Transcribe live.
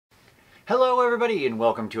Hello everybody and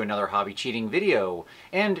welcome to another hobby cheating video.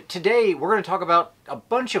 And today we're going to talk about a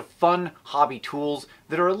bunch of fun hobby tools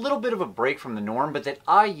that are a little bit of a break from the norm, but that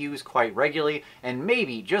I use quite regularly and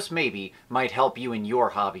maybe, just maybe, might help you in your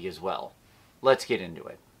hobby as well. Let's get into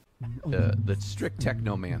it. The strict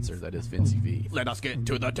technomancer that is Vincey V. Let us get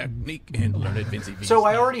to the technique and learn it, Vincey V. So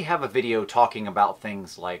I already have a video talking about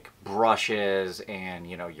things like brushes and,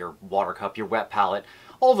 your water cup, your wet palette,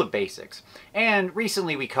 all the basics. And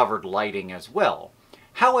recently we covered lighting as well.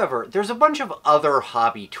 However, there's a bunch of other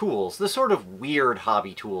hobby tools, the sort of weird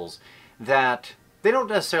hobby tools that they don't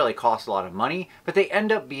necessarily cost a lot of money, but they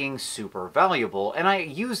end up being super valuable, and I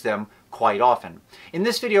use them quite often. In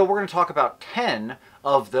this video, we're going to talk about 10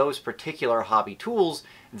 of those particular hobby tools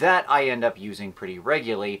that I end up using pretty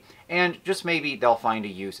regularly, and just maybe they'll find a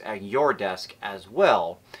use at your desk as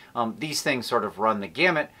well. These things sort of run the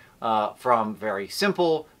gamut from very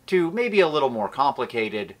simple to maybe a little more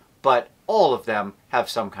complicated, but all of them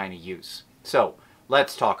have some kind of use. So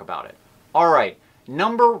let's talk about it. All right,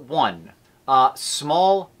 number one.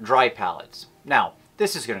 Small dry palettes. Now,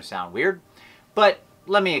 this is going to sound weird, but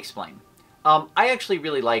let me explain. I actually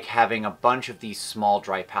really like having a bunch of these small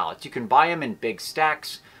dry palettes. You can buy them in big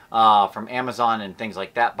stacks from Amazon and things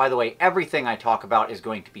like that. By the way, everything I talk about is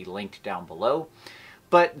going to be linked down below.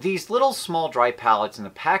 But these little small dry palettes and the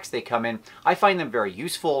packs they come in, I find them very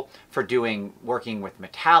useful for working with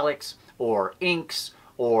metallics or inks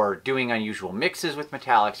or doing unusual mixes with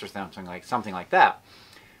metallics or something like that.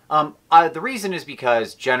 The reason is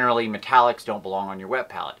because generally metallics don't belong on your wet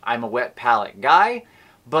palette. I'm a wet palette guy,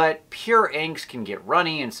 but pure inks can get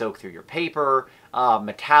runny and soak through your paper.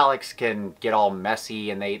 Metallics can get all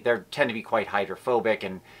messy and they tend to be quite hydrophobic,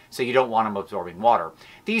 and so you don't want them absorbing water.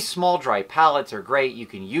 These small dry palettes are great. You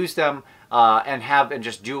can use them and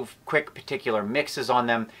just do quick particular mixes on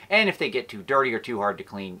them, and if they get too dirty or too hard to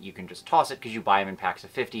clean, you can just toss it because you buy them in packs of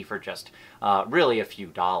 50 for just really a few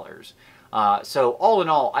dollars. So all in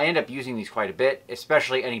all, I end up using these quite a bit,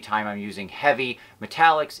 especially anytime I'm using heavy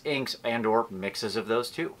metallics, inks, and or mixes of those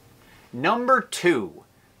too. Number two,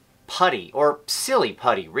 putty, or silly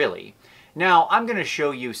putty really. Now I'm going to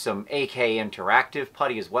show you some AK interactive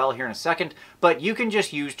putty as well here in a second, but you can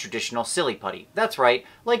just use traditional silly putty. That's right,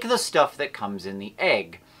 like the stuff that comes in the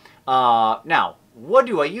egg. Now, what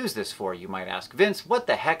do I use this for, you might ask? Vince, what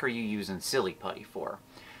the heck are you using silly putty for?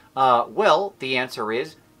 Well, the answer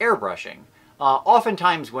is airbrushing.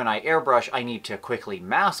 Oftentimes when I airbrush, I need to quickly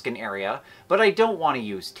mask an area, but I don't want to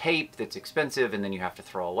use tape that's expensive and then you have to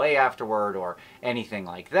throw away afterward or anything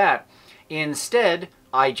like that. Instead,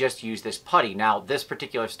 I just use this putty. Now, this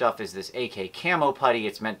particular stuff is this AK camo putty.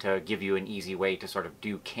 It's meant to give you an easy way to sort of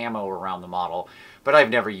do camo around the model, but I've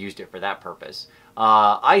never used it for that purpose.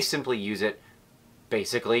 I simply use it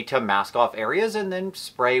basically to mask off areas and then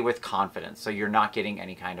spray with confidence, so you're not getting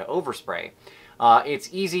any kind of overspray. It's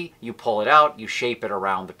easy, you pull it out, you shape it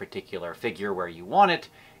around the particular figure where you want it,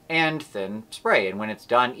 and then spray. And when it's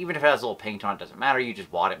done, even if it has a little paint on it, doesn't matter, you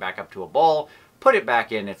just wad it back up to a ball, put it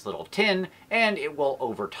back in its little tin, and it will,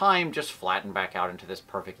 over time, just flatten back out into this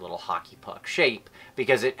perfect little hockey puck shape,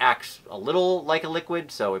 because it acts a little like a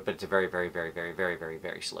liquid, but it's a very, very, very, very, very, very,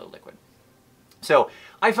 very slow liquid. So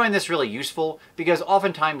I find this really useful because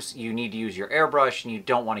oftentimes you need to use your airbrush and you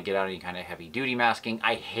don't want to get out any kind of heavy duty masking.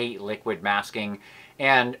 I hate liquid masking,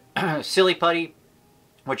 and silly putty,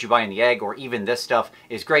 what you buy in the egg, or even this stuff,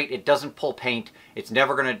 is great. It doesn't pull paint, it's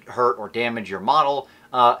never going to hurt or damage your model,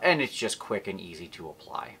 and it's just quick and easy to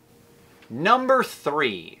apply. Number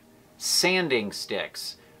three, sanding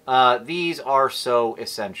sticks. These are so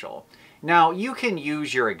essential. Now, you can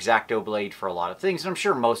use your X-Acto blade for a lot of things, and I'm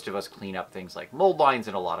sure most of us clean up things like mold lines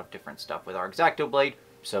and a lot of different stuff with our X-Acto blade.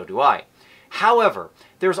 So do I. However,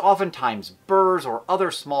 there's oftentimes burrs or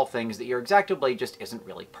other small things that your X-Acto blade just isn't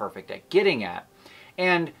really perfect at getting at.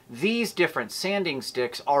 And these different sanding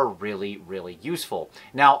sticks are really, really useful.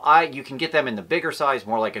 Now, you can get them in the bigger size,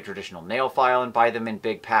 more like a traditional nail file, and buy them in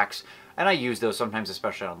big packs. And I use those sometimes,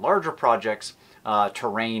 especially on larger projects,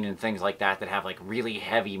 terrain and things like that have like really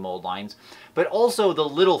heavy mold lines. But also the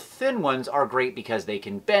little thin ones are great because they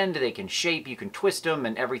can bend, they can shape, you can twist them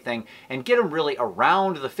and everything, and get them really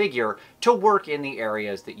around the figure to work in the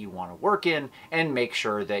areas that you want to work in, and make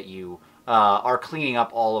sure that you are cleaning up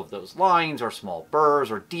all of those lines or small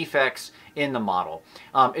burrs or defects in the model.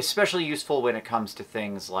 Especially useful when it comes to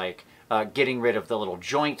things like getting rid of the little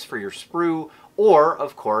joints for your sprue, or,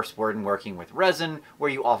 of course, when working with resin, where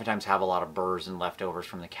you oftentimes have a lot of burrs and leftovers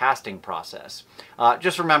from the casting process.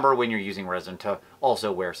 Just remember when you're using resin to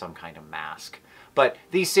also wear some kind of mask. But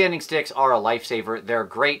these sanding sticks are a lifesaver. They're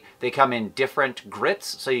great. They come in different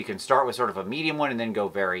grits, so you can start with sort of a medium one and then go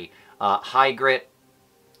very high grit.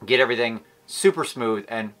 Get everything super smooth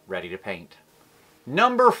and ready to paint.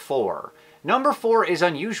 Number 4. Number 4 is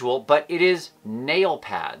unusual, but it is nail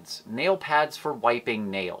pads. Nail pads for wiping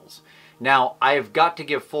nails. Now, I've got to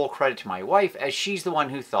give full credit to my wife, as she's the one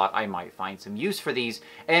who thought I might find some use for these,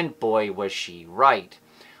 and boy was she right.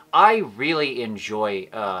 I really enjoy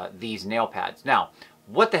these nail pads. Now,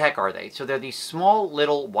 what the heck are they? So they're these small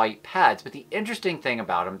little white pads, but the interesting thing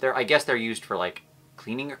about them, I guess they're used for like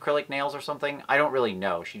cleaning acrylic nails or something. I don't really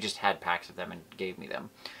know. She just had packs of them and gave me them.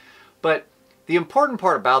 But the important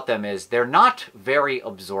part about them is they're not very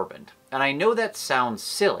absorbent. And I know that sounds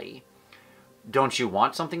silly. Don't you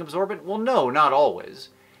want something absorbent? Well, no, not always.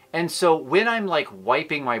 And so when I'm like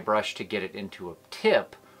wiping my brush to get it into a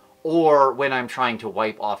tip, or when I'm trying to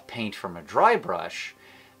wipe off paint from a dry brush,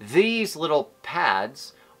 these little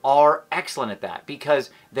pads are excellent at that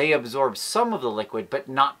because they absorb some of the liquid, but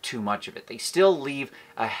not too much of it. They still leave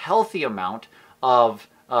a healthy amount of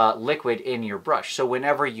liquid in your brush. So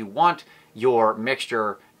whenever you want your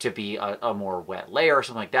mixture to be a more wet layer or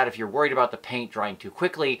something like that, if you're worried about the paint drying too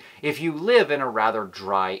quickly, if you live in a rather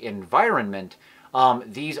dry environment,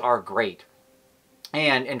 these are great.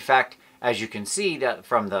 And in fact, as you can see that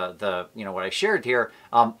from the what I shared here,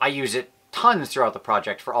 I use it tons throughout the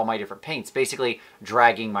project for all my different paints, basically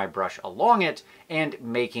dragging my brush along it and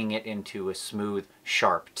making it into a smooth,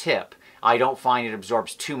 sharp tip. I don't find it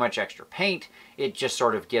absorbs too much extra paint. It just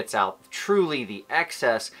sort of gets out truly the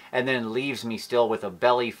excess and then leaves me still with a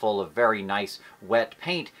belly full of very nice wet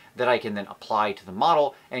paint that I can then apply to the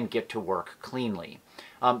model and get to work cleanly.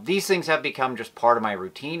 These things have become just part of my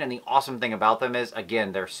routine, and the awesome thing about them is,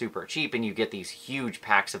 again, they're super cheap and you get these huge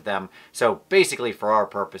packs of them. So basically for our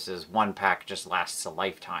purposes, one pack just lasts a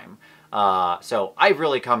lifetime. So I've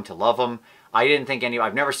really come to love them.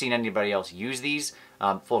 I've never seen anybody else use these.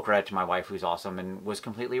 Full credit to my wife, who's awesome and was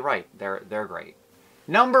completely right. They're great.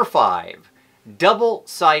 Number 5,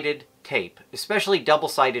 double-sided tape, especially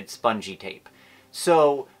double-sided spongy tape.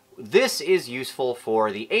 So this is useful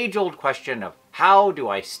for the age-old question of how do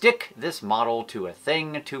I stick this model to a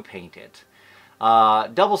thing to paint it?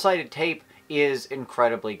 Double-sided tape is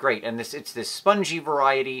incredibly great, and it's this spongy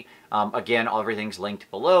variety, again, everything's linked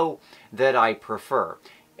below, that I prefer.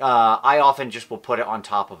 I often just will put it on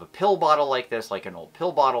top of a pill bottle like this, like an old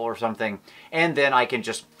pill bottle or something, and then I can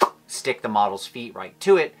just stick the model's feet right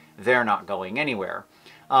to it. They're not going anywhere.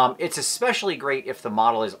 It's especially great if the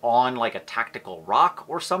model is on like a tactical rock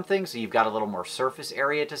or something, so you've got a little more surface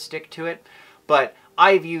area to stick to it. But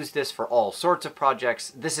I've used this for all sorts of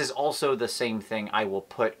projects. This is also the same thing I will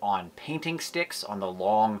put on painting sticks, on the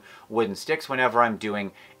long wooden sticks, whenever I'm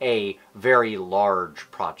doing a very large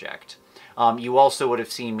project. You also would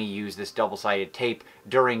have seen me use this double-sided tape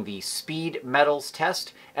during the speed metals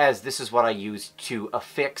test, as this is what I used to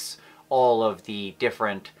affix all of the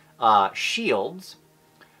different shields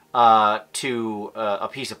to a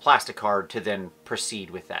piece of plastic card to then proceed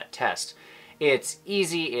with that test. It's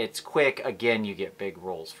easy, it's quick, again, you get big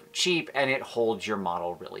rolls for cheap, and it holds your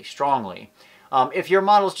model really strongly. If your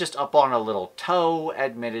model's just up on a little toe,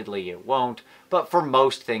 admittedly it won't, but for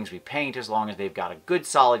most things we paint, as long as they've got a good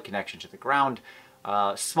solid connection to the ground,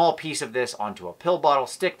 small piece of this onto a pill bottle,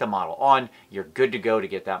 stick the model on, you're good to go to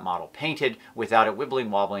get that model painted without it wibbling,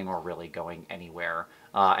 wobbling, or really going anywhere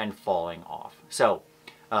and falling off. So,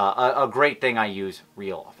 a great thing I use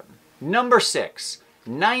real often. Number 6,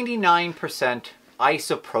 99%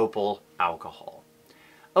 isopropyl alcohol.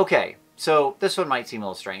 Okay, so this one might seem a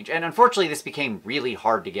little strange, and unfortunately this became really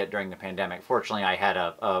hard to get during the pandemic. Fortunately, I had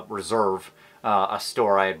a reserve, a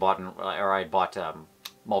store I had bought,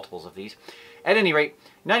 multiples of these. At any rate,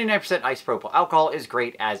 99% isopropyl alcohol is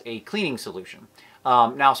great as a cleaning solution.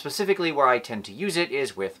 Now, specifically where I tend to use it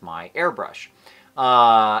is with my airbrush.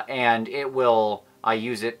 And I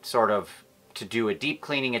use it sort of to do a deep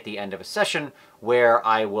cleaning at the end of a session where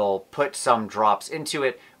I will put some drops into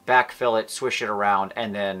it, backfill it, swish it around,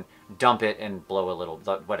 and then dump it and blow a little,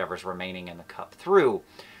 whatever's remaining in the cup through.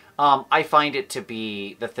 I find it to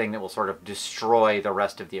be the thing that will sort of destroy the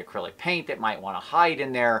rest of the acrylic paint that might want to hide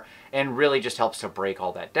in there, and really just helps to break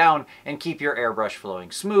all that down and keep your airbrush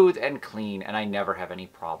flowing smooth and clean, and I never have any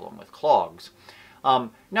problem with clogs.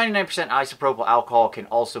 99% isopropyl alcohol can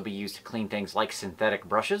also be used to clean things like synthetic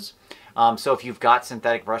brushes. So if you've got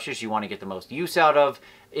synthetic brushes you want to get the most use out of,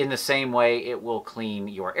 in the same way it will clean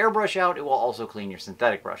your airbrush out, it will also clean your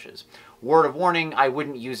synthetic brushes. Word of warning, I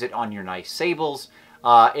wouldn't use it on your nice sables.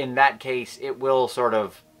 In that case, it will sort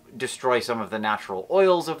of destroy some of the natural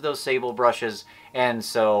oils of those sable brushes, and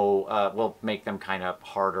so will make them kind of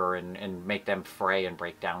harder and make them fray and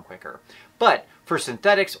break down quicker. But for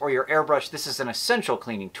synthetics or your airbrush, this is an essential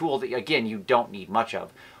cleaning tool that, again, you don't need much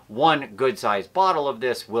of. One good-sized bottle of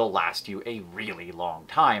this will last you a really long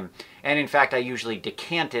time. And in fact, I usually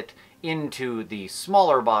decant it into the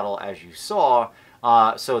smaller bottle, as you saw,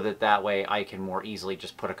 so that way I can more easily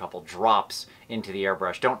just put a couple drops into the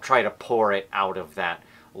airbrush. Don't try to pour it out of that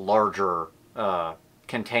larger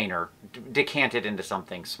container. Decant it into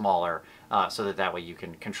something smaller, so that way you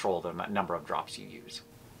can control the number of drops you use.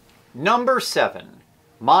 Number 7,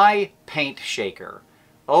 my paint shaker.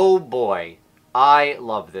 Oh boy, I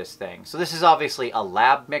love this thing. So this is obviously a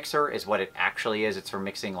lab mixer is what it actually is. It's for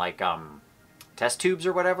mixing like test tubes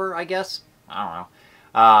or whatever, I guess. I don't know.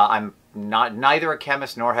 I'm neither a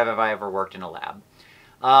chemist nor have I ever worked in a lab.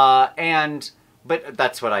 But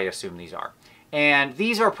that's what I assume these are. And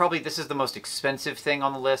these are probably, this is the most expensive thing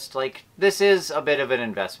on the list. Like, this is a bit of an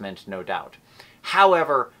investment, no doubt.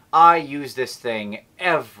 However, I use this thing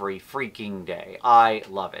every freaking day. I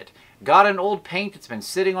love it. Got an old paint that's been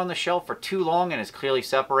sitting on the shelf for too long and is clearly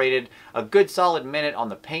separated. A good solid minute on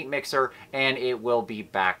the paint mixer and it will be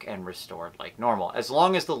back and restored like normal. As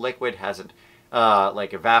long as the liquid hasn't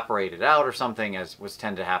like evaporated out or something, as was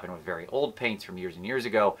tend to happen with very old paints from years and years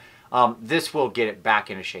ago, this will get it back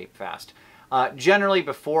into shape fast. Generally,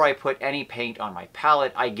 before I put any paint on my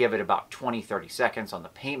palette, I give it about 20-30 seconds on the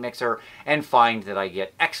paint mixer and find that I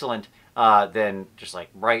get excellent, then just like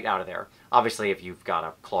right out of there. Obviously, if you've got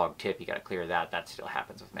a clogged tip, you got to clear that. That still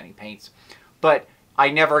happens with many paints. But I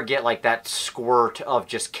never get like that squirt of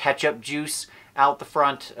just ketchup juice out the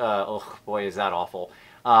front. Oh boy, is that awful.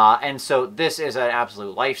 And so this is an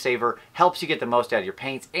absolute lifesaver, helps you get the most out of your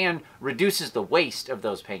paints and reduces the waste of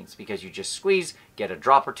those paints because you just squeeze, get a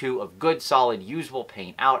drop or two of good solid usable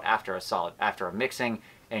paint out after a mixing,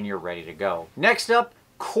 and you're ready to go. Next up,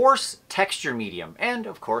 coarse texture medium, and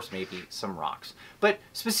of course maybe some rocks. But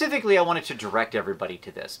specifically I wanted to direct everybody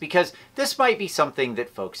to this because this might be something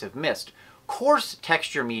that folks have missed. Coarse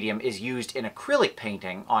texture medium is used in acrylic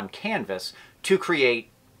painting on canvas to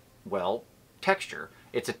create, well, texture.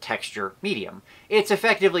 It's a texture medium. It's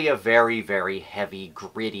effectively a very, very heavy,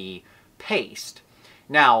 gritty paste.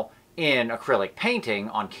 Now, in acrylic painting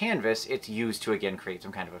on canvas, it's used to, again, create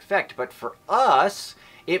some kind of effect. But for us,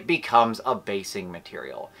 it becomes a basing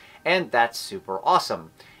material. And that's super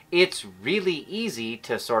awesome. It's really easy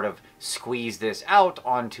to sort of squeeze this out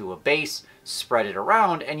onto a base, spread it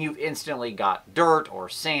around, and you've instantly got dirt or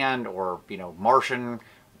sand or, you know, Martian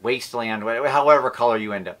wasteland, however color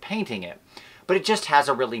you end up painting it. But it just has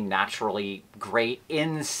a really naturally great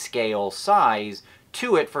in-scale size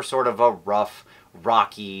to it for sort of a rough,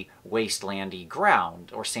 rocky, wastelandy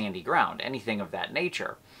ground or sandy ground, anything of that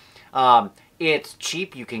nature. It's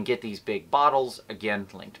cheap. You can get these big bottles, again,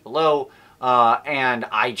 linked below, and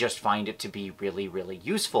I just find it to be really, really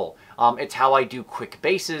useful. It's how I do quick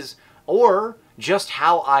bases, or just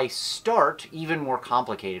how I start even more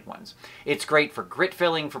complicated ones. It's great for grit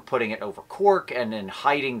filling, for putting it over cork and then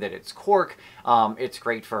hiding that it's cork. It's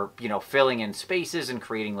great for, you know, filling in spaces and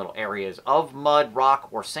creating little areas of mud, rock,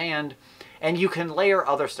 or sand. And you can layer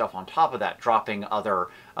other stuff on top of that, dropping other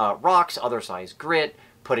rocks, other size grit,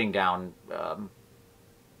 putting down,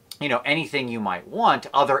 you know, anything you might want,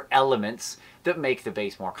 other elements that make the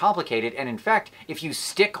base more complicated. And in fact, if you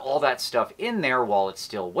stick all that stuff in there while it's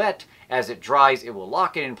still wet, as it dries, it will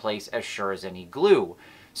lock it in place as sure as any glue.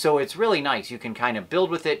 So it's really nice. You can kind of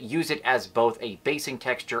build with it, use it as both a basing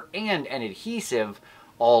texture and an adhesive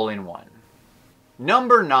all in one.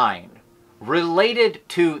 Number 9, related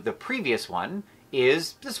to the previous one,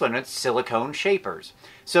 is this one. It's silicone shapers.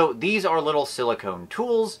 So these are little silicone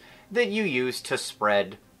tools that you use to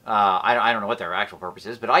spread, I don't know what their actual purpose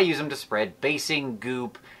is, but I use them to spread basing,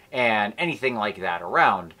 goop, and anything like that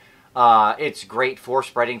around. It's great for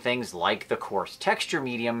spreading things like the coarse texture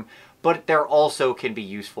medium, but they're also can be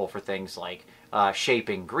useful for things like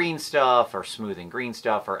shaping green stuff or smoothing green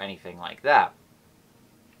stuff or anything like that.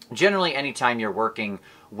 Generally, anytime you're working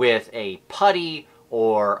with a putty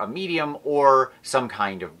or a medium or some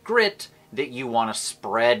kind of grit that you want to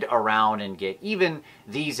spread around and get even,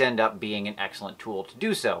 these end up being an excellent tool to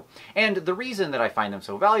do so. And the reason that I find them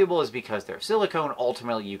so valuable is because they're silicone.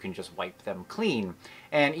 Ultimately, you can just wipe them clean.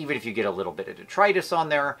 And even if you get a little bit of detritus on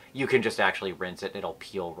there, you can just actually rinse it. It'll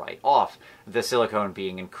peel right off. The silicone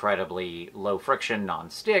being incredibly low friction,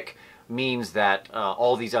 non-stick, means that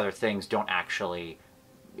all these other things don't actually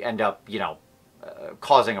end up, you know,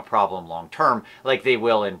 causing a problem long term like they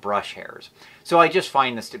will in brush hairs. So I just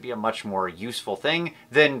find this to be a much more useful thing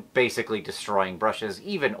than basically destroying brushes,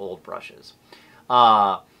 even old brushes.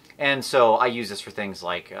 And so I use this for things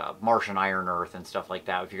like Martian Iron Earth and stuff like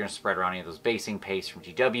that. If you're going to spread around any of those basing pastes from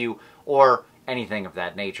GW or anything of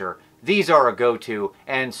that nature, these are a go-to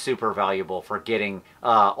and super valuable for getting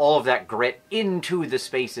all of that grit into the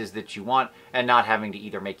spaces that you want and not having to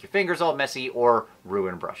either make your fingers all messy or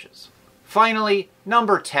ruin brushes. Finally,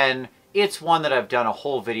 number 10, it's one that I've done a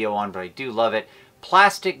whole video on, but I do love it.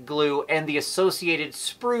 Plastic glue and the associated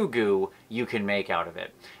Sprue Goo you can make out of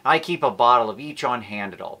it. I keep a bottle of each on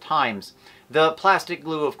hand at all times. The plastic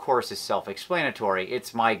glue, of course, is self-explanatory.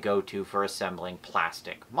 It's my go-to for assembling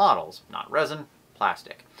plastic models, not resin,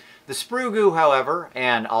 plastic. The Sprue Goo, however,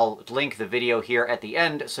 and I'll link the video here at the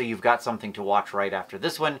end so you've got something to watch right after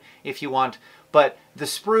this one if you want, but the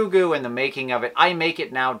Sprue Goo and the making of it, I make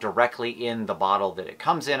it now directly in the bottle that it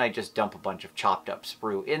comes in. I just dump a bunch of chopped up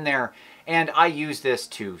sprue in there, and I use this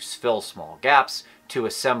to fill small gaps, to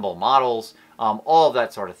assemble models, all of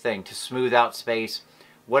that sort of thing, to smooth out space,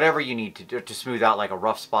 whatever you need to do to smooth out like a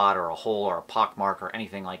rough spot or a hole or a pockmark or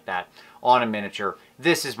anything like that on a miniature.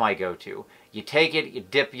 This is my go-to. You take it, you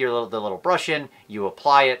dip the little brush in, you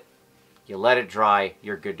apply it, you let it dry,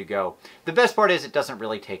 you're good to go. The best part is it doesn't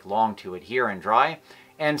really take long to adhere and dry,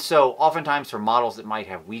 and so oftentimes for models that might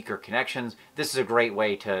have weaker connections, this is a great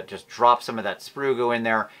way to just drop some of that Sprue Goo in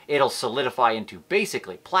there. It'll solidify into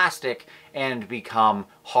basically plastic and become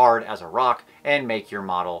hard as a rock and make your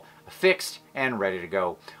model fixed and ready to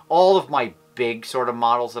go. All of my big sort of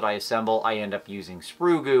models that I assemble, I end up using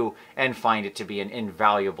Sprue Goo and find it to be an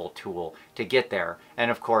invaluable tool to get there.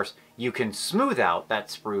 And of course, you can smooth out that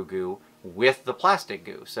Sprue Goo with the plastic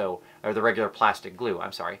goo, or the regular plastic glue,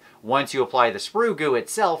 I'm sorry. Once you apply the Sprue Goo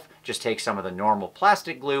itself, just take some of the normal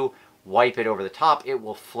plastic glue, wipe it over the top, it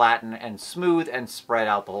will flatten and smooth and spread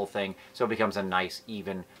out the whole thing so it becomes a nice,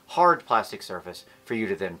 even, hard plastic surface for you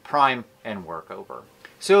to then prime and work over.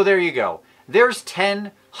 So there you go. There's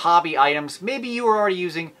 10 hobby items. Maybe you were already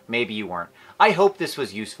using, maybe you weren't. I hope this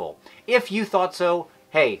was useful. If you thought so,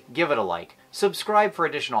 hey, give it a like. Subscribe for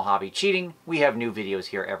additional hobby cheating. We have new videos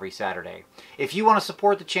here every Saturday. If you want to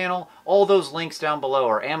support the channel, all those links down below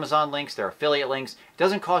are Amazon links, they're affiliate links. It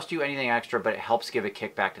doesn't cost you anything extra, but it helps give a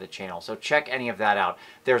kickback to the channel. So check any of that out.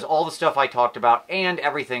 There's all the stuff I talked about and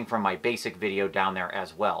everything from my basic video down there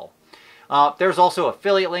as well. There's also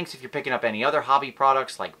affiliate links if you're picking up any other hobby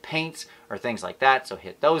products like paints or things like that, so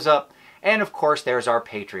hit those up. And of course, there's our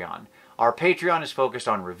Patreon. Our Patreon is focused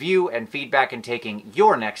on review and feedback and taking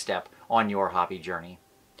your next step on your hobby journey.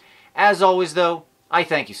 As always though, I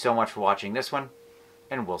thank you so much for watching this one,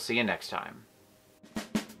 and we'll see you next time.